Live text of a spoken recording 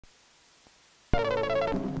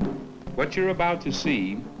What you're about to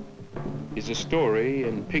see is a story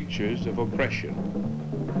and pictures of oppression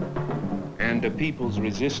and a people's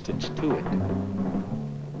resistance to it.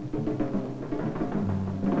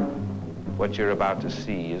 What you're about to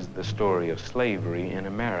see is the story of slavery in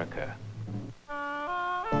America.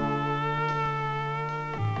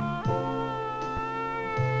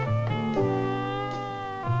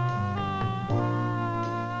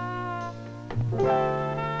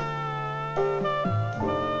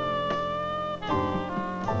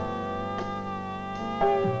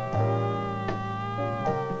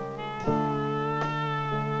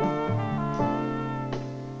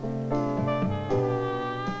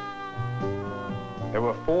 There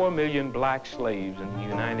were 4 million black slaves in the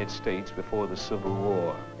United States before the Civil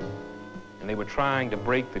War, and they were trying to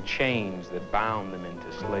break the chains that bound them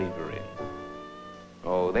into slavery.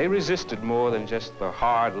 Oh, they resisted more than just the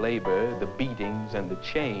hard labor, the beatings, and the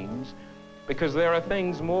chains, because there are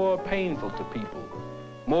things more painful to people,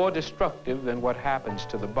 more destructive than what happens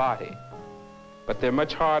to the body. But they're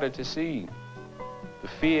much harder to see. The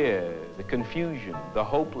fear, the confusion, the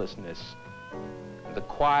hopelessness, the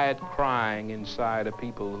quiet crying inside of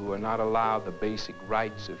people who are not allowed the basic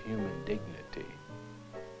rights of human dignity.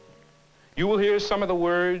 You will hear some of the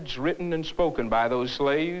words written and spoken by those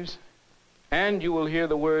slaves, and you will hear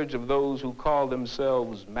the words of those who call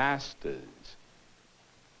themselves masters.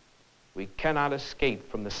 We cannot escape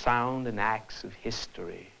from the sound and acts of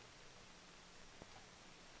history.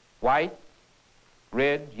 White,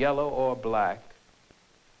 red, yellow, or black,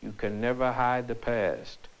 you can never hide the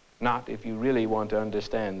past. Not if you really want to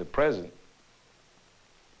understand the present.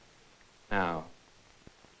 Now,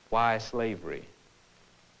 why slavery?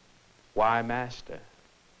 Why master?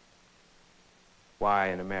 Why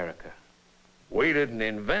in America? We didn't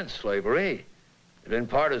invent slavery. It's been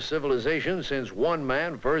part of civilization since one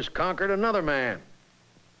man first conquered another man.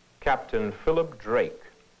 Captain Philip Drake,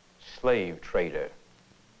 slave trader.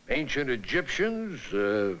 Ancient Egyptians,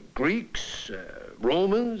 Greeks,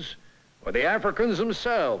 Romans, or the Africans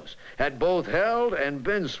themselves had both held and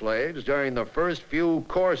been slaves during the first few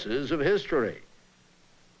courses of history.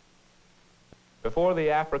 Before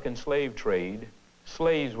the African slave trade,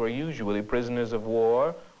 slaves were usually prisoners of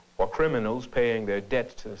war or criminals paying their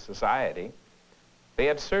debts to society. They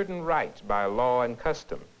had certain rights by law and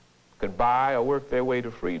custom, could buy or work their way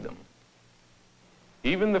to freedom.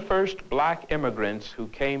 Even the first black immigrants who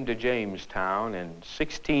came to Jamestown in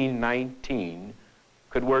 1619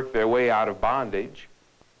 could work their way out of bondage,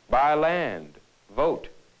 buy land, vote,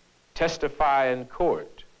 testify in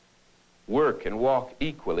court, work and walk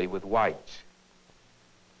equally with whites.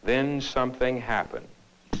 Then something happened.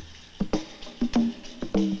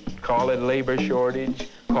 Call it labor shortage,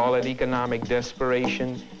 call it economic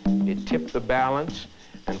desperation. It tipped the balance,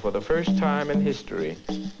 and for the first time in history,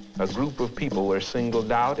 a group of people were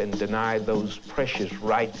singled out and denied those precious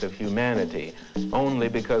rights of humanity only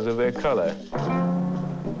because of their color.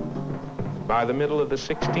 By the middle of the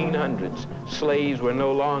 1600s, slaves were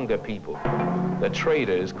no longer people. The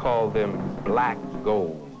traders called them black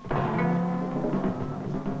gold,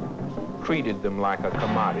 treated them like a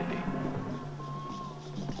commodity.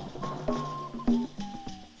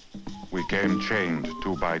 We came chained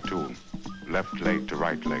 2 by 2, left leg to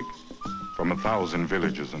right leg, from 1,000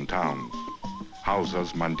 villages and towns.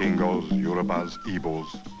 Hausas, Mandingos, Yorubas, Igbos,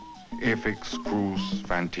 Efiks, Krus,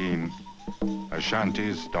 Fantine,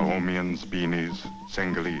 Ashantis, Dahomians, Benis,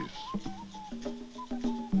 Senegalese.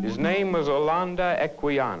 His name was Olanda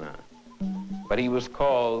Equiana, but he was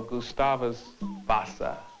called Gustavus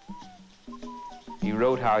Vassa. He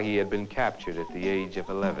wrote how he had been captured at the age of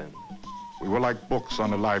 11. We were like books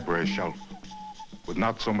on a library shelf, with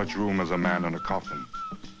not so much room as a man in a coffin.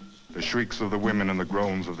 The shrieks of the women and the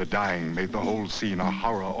groans of the dying made the whole scene a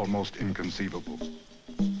horror almost inconceivable.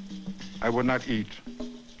 I would not eat,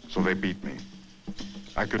 so they beat me.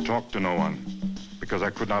 I could talk to no one, because I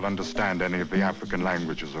could not understand any of the African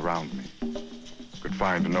languages around me. Could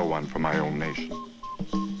find no one from my own nation.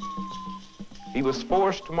 He was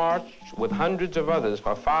forced to march with hundreds of others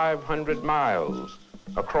for 500 miles,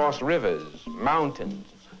 across rivers, mountains,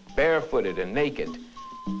 barefooted and naked,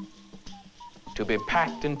 to be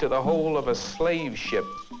packed into the hold of a slave ship,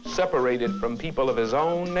 separated from people of his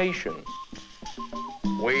own nation.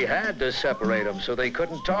 We had to separate them so they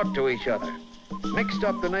couldn't talk to each other. Mixed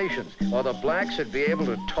up the nations, or the blacks would be able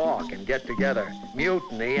to talk and get together,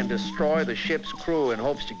 mutiny and destroy the ship's crew in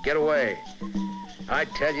hopes to get away. I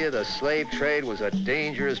tell you, the slave trade was a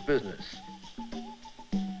dangerous business.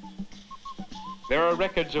 There are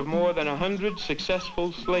records of more than 100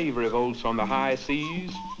 successful slave revolts on the high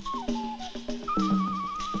seas.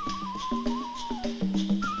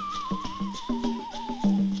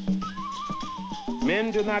 Men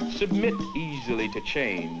do not submit easily to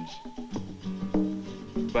chains,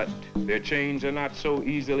 but their chains are not so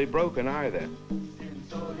easily broken either.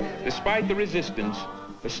 Despite the resistance,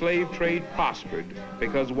 the slave trade prospered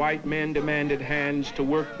because white men demanded hands to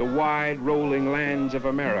work the wide rolling lands of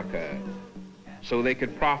America so they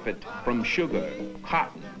could profit from sugar,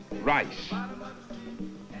 cotton, rice.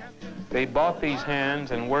 They bought these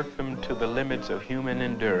hands and worked them to the limits of human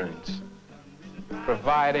endurance,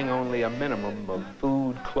 providing only a minimum of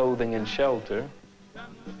food, clothing, and shelter.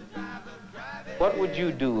 What would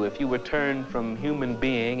you do if you were turned from human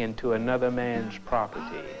being into another man's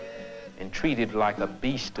property and treated like a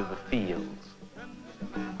beast of the fields?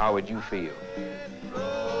 How would you feel?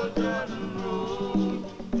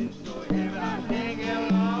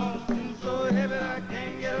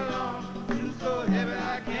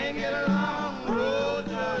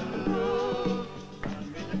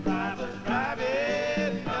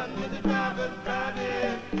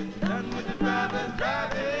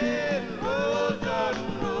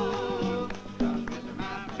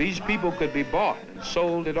 These people could be bought and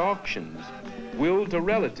sold at auctions, willed to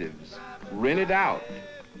relatives, rented out,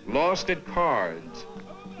 lost at cards,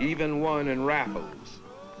 even won in raffles.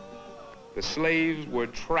 The slaves were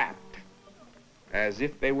trapped as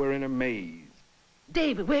if they were in a maze.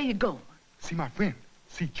 David, where you going? See my friend.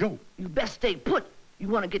 See Joe. You best stay put. You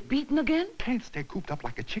want to get beaten again? Can't stay cooped up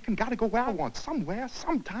like a chicken. Gotta go where I want. Somewhere,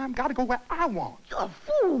 sometime. Gotta go where I want. You're a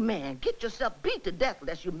fool, man. Get yourself beat to death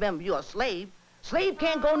unless you remember you're a slave. Slave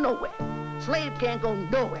can't go nowhere. Slave can't go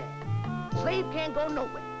nowhere. Slave can't go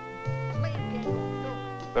nowhere. Slave can't go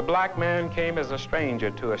nowhere. The black man came as a stranger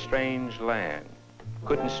to a strange land,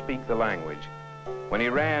 couldn't speak the language. When he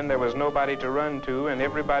ran, there was nobody to run to, and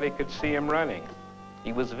everybody could see him running.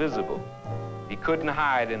 He was visible. He couldn't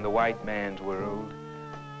hide in the white man's world.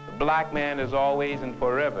 The black man is always and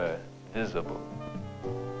forever visible.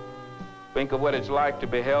 Think of what it's like to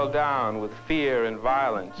be held down with fear and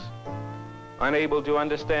violence, unable to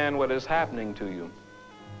understand what is happening to you,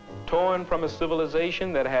 torn from a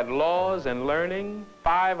civilization that had laws and learning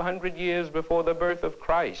 500 years before the birth of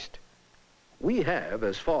Christ. We have,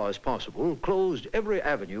 as far as possible, closed every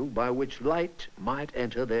avenue by which light might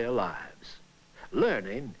enter their lives.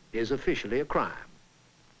 Learning is officially a crime.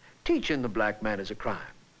 Teaching the black man is a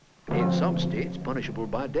crime. In some states, punishable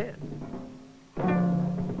by death.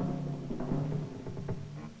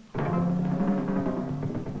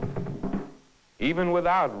 Even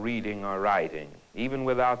without reading or writing, even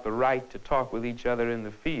without the right to talk with each other in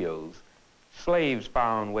the fields, slaves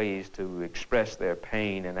found ways to express their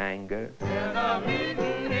pain and anger.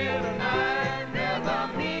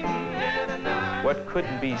 What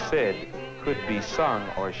couldn't be said could be sung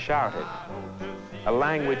or shouted, a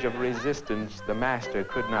language of resistance the master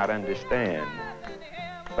could not understand,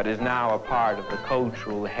 but is now a part of the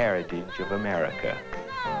cultural heritage of America.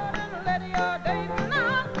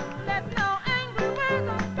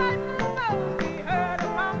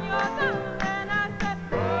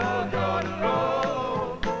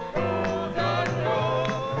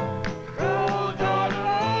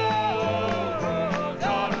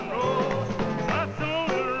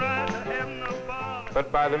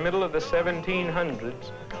 But by the middle of the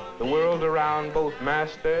 1700s, the world around both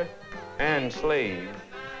master and slave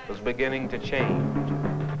was beginning to change.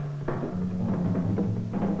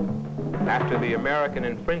 After the American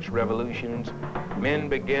and French revolutions, men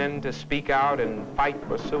began to speak out and fight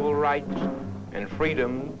for civil rights and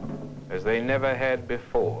freedom as they never had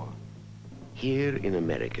before. Here in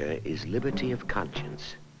America is liberty of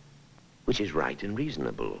conscience, which is right and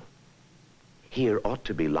reasonable. Here ought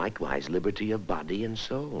to be likewise liberty of body and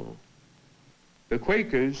soul. The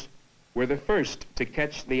Quakers were the first to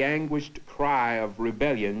catch the anguished cry of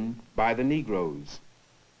rebellion by the Negroes.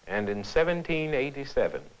 And in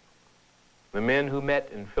 1787, the men who met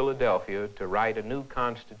in Philadelphia to write a new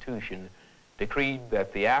constitution decreed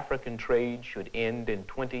that the African trade should end in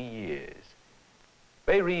 20 years.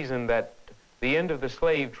 They reasoned that the end of the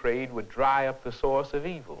slave trade would dry up the source of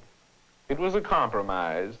evil. It was a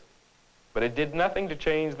compromise, but it did nothing to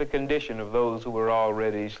change the condition of those who were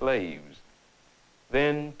already slaves.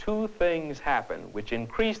 Then two things happened which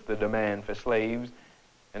increased the demand for slaves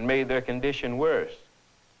and made their condition worse.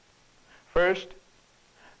 First,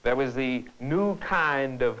 there was the new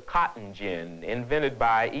kind of cotton gin invented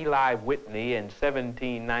by Eli Whitney in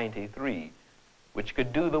 1793, which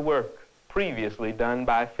could do the work previously done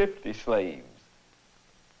by 50 slaves.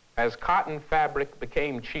 As cotton fabric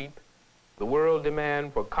became cheap, the world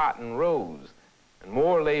demand for cotton rose, and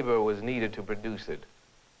more labor was needed to produce it.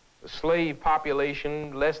 The slave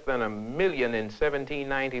population, less than 1 million in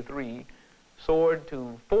 1793, soared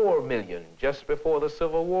to 4 million just before the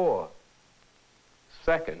Civil War.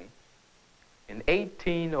 Second, in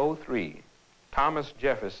 1803, Thomas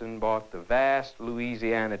Jefferson bought the vast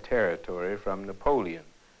Louisiana territory from Napoleon,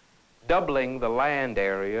 doubling the land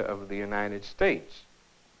area of the United States.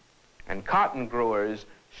 And cotton growers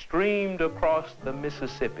streamed across the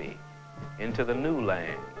Mississippi into the new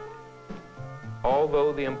land.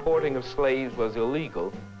 Although the importing of slaves was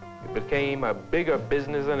illegal, it became a bigger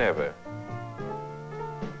business than ever.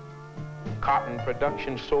 Cotton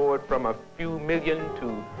production soared from a few million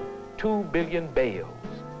to 2 billion bales.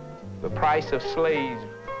 The price of slaves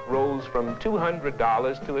rose from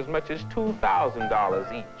 $200 to as much as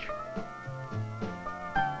 $2,000 each.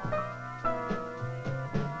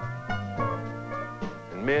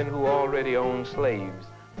 And men who already owned slaves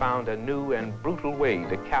found a new and brutal way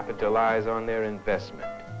to capitalize on their investment.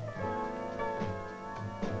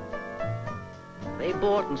 They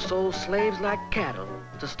bought and sold slaves like cattle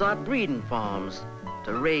to start breeding farms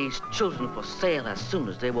to raise children for sale as soon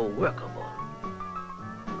as they were workable.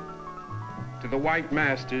 To the white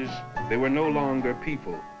masters, they were no longer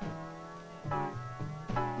people.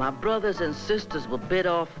 My brothers and sisters were bit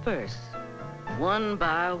off first, one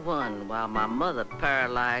by one, while my mother,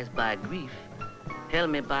 paralyzed by grief,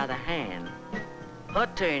 held me by the hand. Her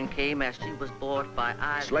turn came as she was bought by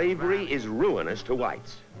Slavery is ruinous to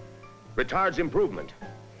whites, retards improvement.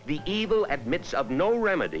 The evil admits of no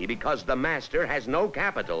remedy because the master has no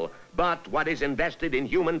capital but what is invested in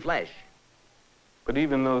human flesh. But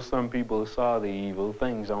even though some people saw the evil,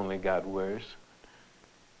 things only got worse.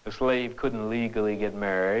 A slave couldn't legally get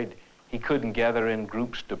married. He couldn't gather in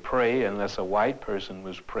groups to pray unless a white person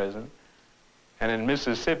was present. And in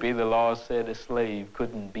Mississippi, the law said a slave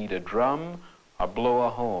couldn't beat a drum or blow a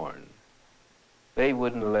horn. They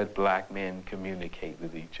wouldn't let black men communicate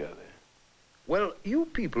with each other. Well, you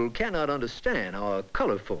people cannot understand our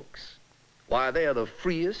colored folks. Why, they are the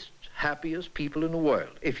freest, happiest people in the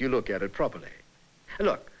world, if you look at it properly.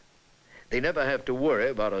 Look, they never have to worry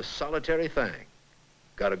about a solitary thing.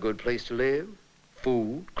 Got a good place to live,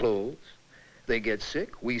 food, clothes. They get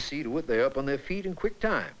sick, we see to it they're up on their feet in quick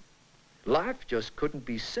time. Life just couldn't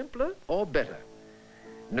be simpler or better.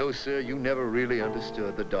 No, sir, you never really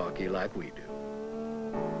understood the darky like we do.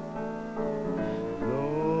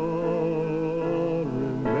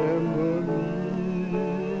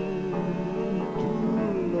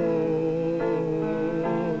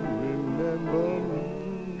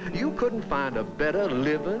 You couldn't find a better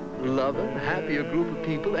living, loving, happier group of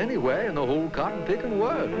people anywhere in the whole cotton-picking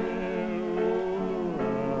world.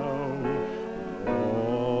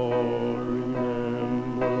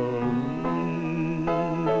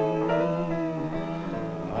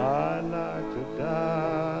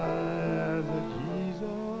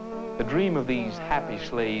 The dream of these happy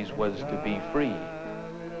slaves was to be free.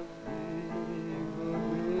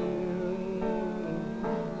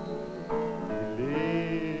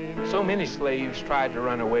 So many slaves tried to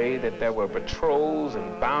run away that there were patrols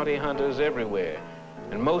and bounty hunters everywhere,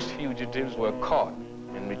 and most fugitives were caught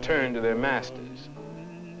and returned to their masters.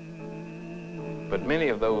 But many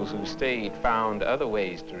of those who stayed found other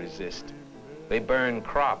ways to resist. They burned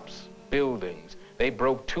crops, buildings, they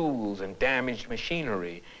broke tools and damaged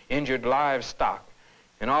machinery, injured livestock,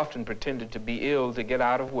 and often pretended to be ill to get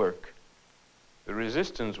out of work. The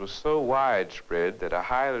resistance was so widespread that a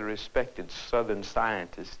highly respected Southern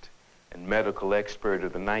scientist and medical expert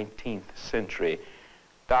of the 19th century,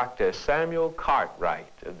 Dr. Samuel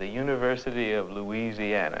Cartwright of the University of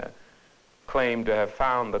Louisiana, claimed to have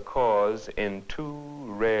found the cause in 2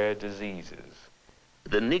 rare diseases.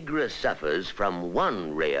 The Negro suffers from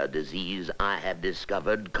one rare disease I have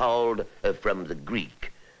discovered called, from the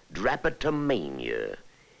Greek, drapetomania.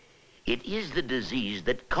 It is the disease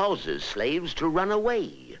that causes slaves to run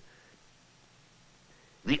away.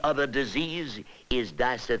 The other disease is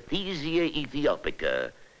Dysesthesia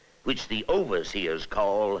Ethiopica, which the overseers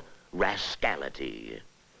call rascality.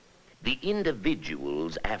 The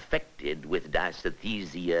individuals affected with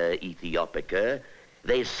Dysesthesia Ethiopica,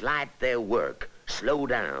 they slight their work, slow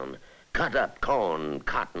down, cut up corn,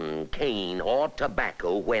 cotton, cane, or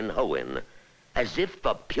tobacco when hoeing, as if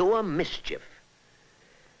for pure mischief.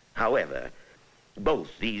 However, both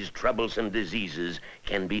these troublesome diseases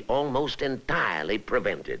can be almost entirely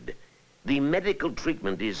prevented. The medical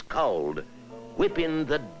treatment is called whipping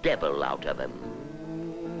the devil out of them.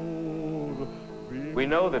 We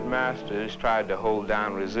know that masters tried to hold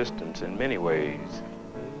down resistance in many ways.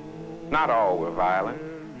 Not all were violent.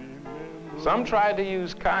 Some tried to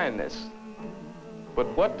use kindness. But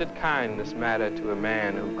what did kindness matter to a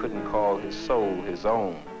man who couldn't call his soul his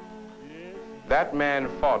own? That man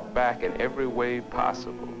fought back in every way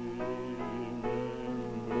possible.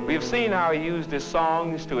 We've seen how he used his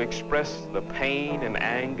songs to express the pain and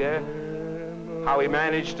anger, how he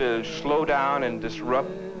managed to slow down and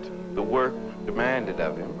disrupt the work demanded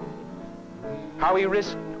of him, how he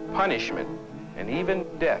risked punishment and even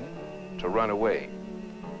death to run away.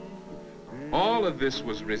 All of this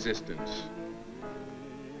was resistance.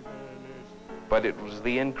 But it was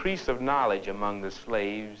the increase of knowledge among the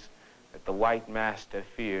slaves that the white master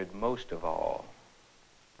feared most of all.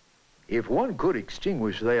 If one could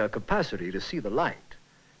extinguish their capacity to see the light,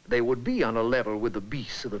 they would be on a level with the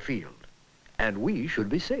beasts of the field, and we should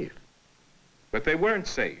be safe. But they weren't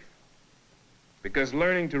safe, because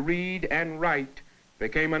learning to read and write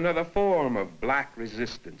became another form of black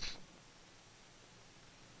resistance.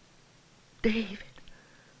 David,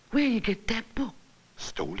 where you get that book?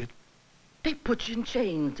 Stole it? They put you in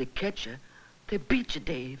chains, they catch you. They beat you,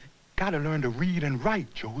 Dave. Gotta learn to read and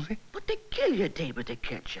write, Josie. But they kill you, David, they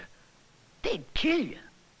catch you. They'd kill you.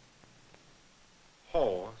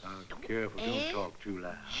 Horse. Careful, don't talk too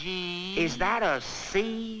loud. G. Is that a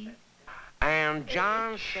C? And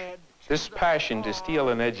John said... This passion to steal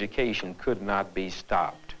an education could not be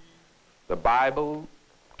stopped. The Bible,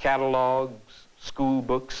 catalogs, school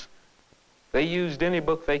books, they used any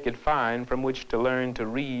book they could find from which to learn to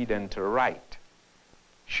read and to write.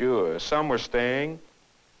 Sure, some were staying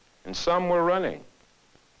and some were running.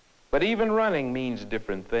 But even running means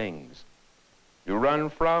different things. You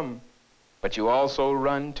run from, but you also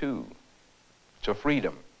run to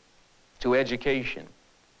freedom, to education,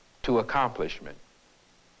 to accomplishment.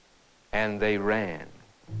 And they ran.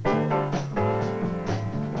 The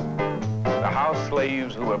house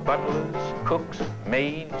slaves who were butlers, cooks,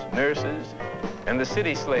 maids, nurses, and the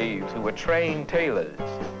city slaves who were trained tailors,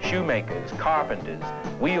 shoemakers, carpenters,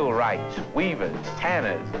 wheelwrights, weavers,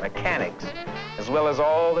 tanners, mechanics, as well as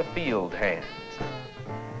all the field hands.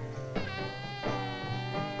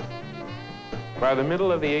 By the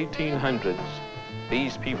middle of the 1800s,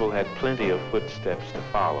 these people had plenty of footsteps to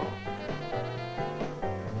follow.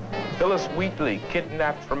 Phyllis Wheatley,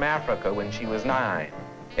 kidnapped from Africa when she was 9,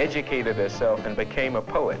 educated herself and became a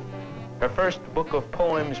poet. Her first book of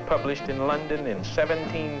poems, published in London in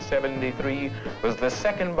 1773, was the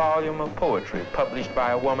second volume of poetry published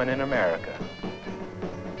by a woman in America.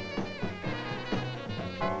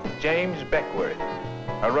 James Beckwourth,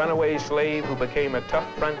 a runaway slave who became a tough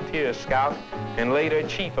frontier scout and later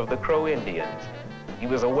chief of the Crow Indians. He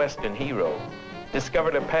was a Western hero,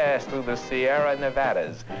 discovered a pass through the Sierra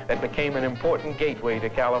Nevadas that became an important gateway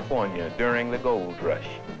to California during the gold rush.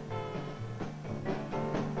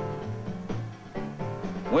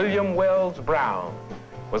 William Wells Brown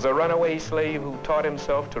was a runaway slave who taught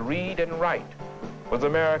himself to read and write, was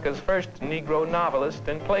America's first Negro novelist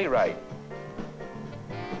and playwright.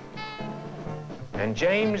 And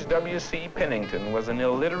James W.C. Pennington was an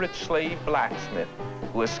illiterate slave blacksmith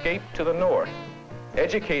who escaped to the north,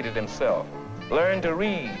 educated himself, learned to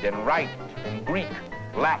read and write in Greek,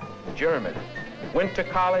 Latin, German, went to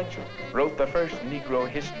college, wrote the first Negro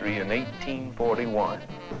history in 1841.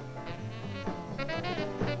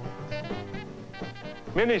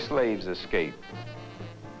 Many slaves escaped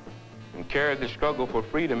and carried the struggle for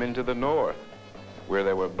freedom into the North, where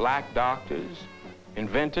there were black doctors,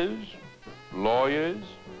 inventors, lawyers,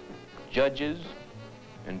 judges,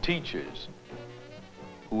 and teachers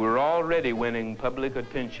who were already winning public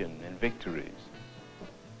attention and victories.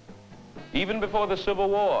 Even before the Civil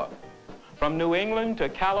War, from New England to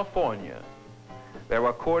California, there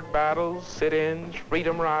were court battles, sit-ins,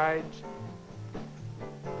 freedom rides.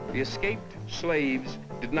 The escaped slaves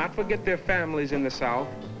did not forget their families in the South.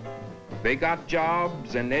 They got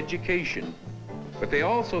jobs and education, but they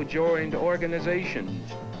also joined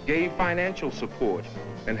organizations, gave financial support,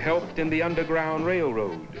 and helped in the Underground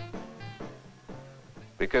Railroad.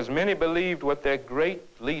 Because many believed what their great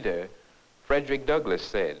leader, Frederick Douglass,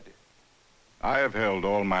 said. I have held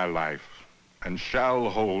all my life, and shall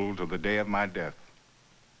hold to the day of my death,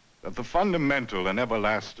 that the fundamental and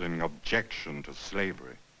everlasting objection to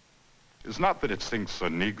slavery is not that it sinks a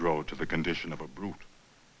Negro to the condition of a brute,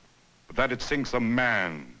 but that it sinks a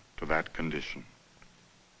man to that condition.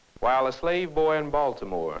 While a slave boy in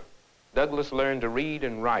Baltimore, Douglass learned to read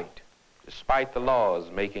and write, despite the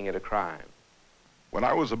laws making it a crime. When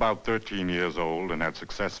I was about 13 years old and had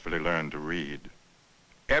successfully learned to read,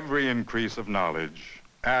 every increase of knowledge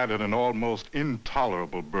added an almost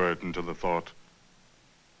intolerable burden to the thought,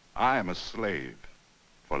 I am a slave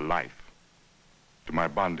for life. To my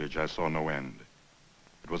bondage, I saw no end.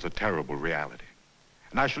 It was a terrible reality.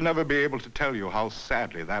 And I shall never be able to tell you how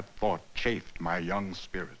sadly that thought chafed my young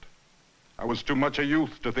spirit. I was too much a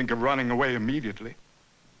youth to think of running away immediately.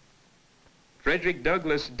 Frederick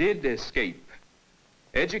Douglass did escape,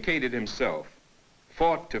 educated himself,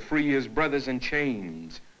 fought to free his brothers in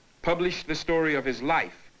chains, published the story of his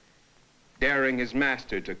life, daring his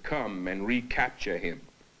master to come and recapture him.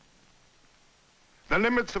 The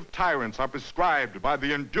limits of tyrants are prescribed by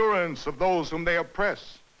the endurance of those whom they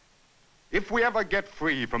oppress. If we ever get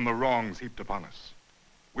free from the wrongs heaped upon us,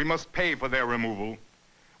 we must pay for their removal.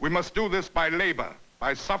 We must do this by labor,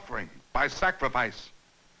 by suffering, by sacrifice,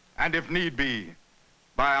 and if need be,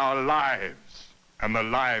 by our lives and the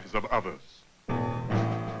lives of others.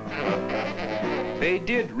 They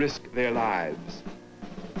did risk their lives.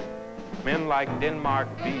 Men like Denmark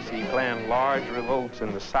Vesey planned large revolts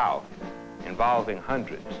in the South, involving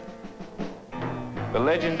hundreds. The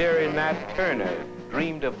legendary Nat Turner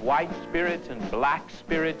dreamed of white spirits and black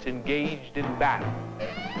spirits engaged in battle.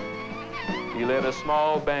 He led a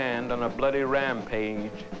small band on a bloody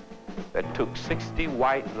rampage that took 60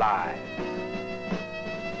 white lives.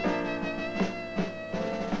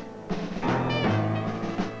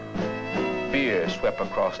 Fear swept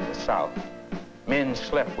across the South. Men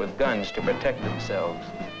slept with guns to protect themselves,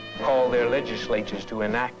 called their legislatures to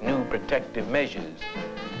enact new protective measures.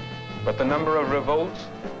 But the number of revolts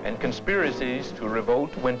and conspiracies to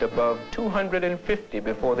revolt went above 250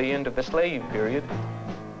 before the end of the slave period,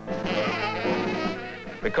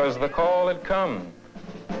 because the call had come.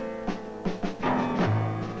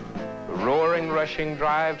 The roaring, rushing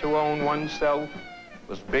drive to own oneself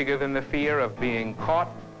was bigger than the fear of being caught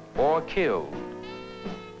or killed.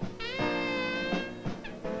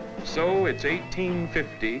 So it's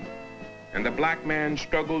 1850, and the black man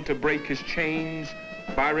struggled to break his chains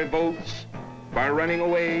by revolts, by running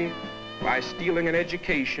away, by stealing an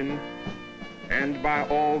education, and by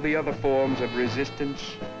all the other forms of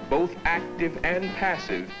resistance, both active and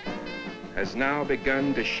passive, has now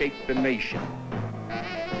begun to shake the nation.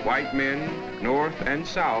 White men, North and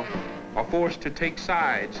South, are forced to take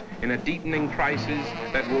sides in a deepening crisis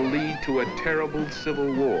that will lead to a terrible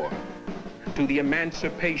civil war, to the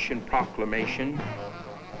Emancipation Proclamation,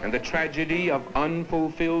 and the tragedy of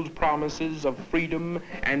unfulfilled promises of freedom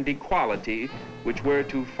and equality which were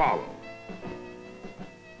to follow.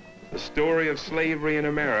 The story of slavery in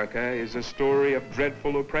America is a story of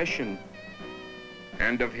dreadful oppression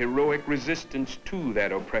and of heroic resistance to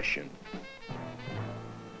that oppression.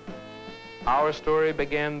 Our story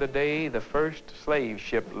began the day the first slave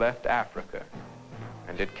ship left Africa,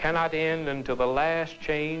 and it cannot end until the last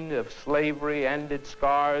chain of slavery and its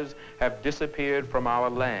scars have disappeared from our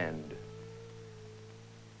land.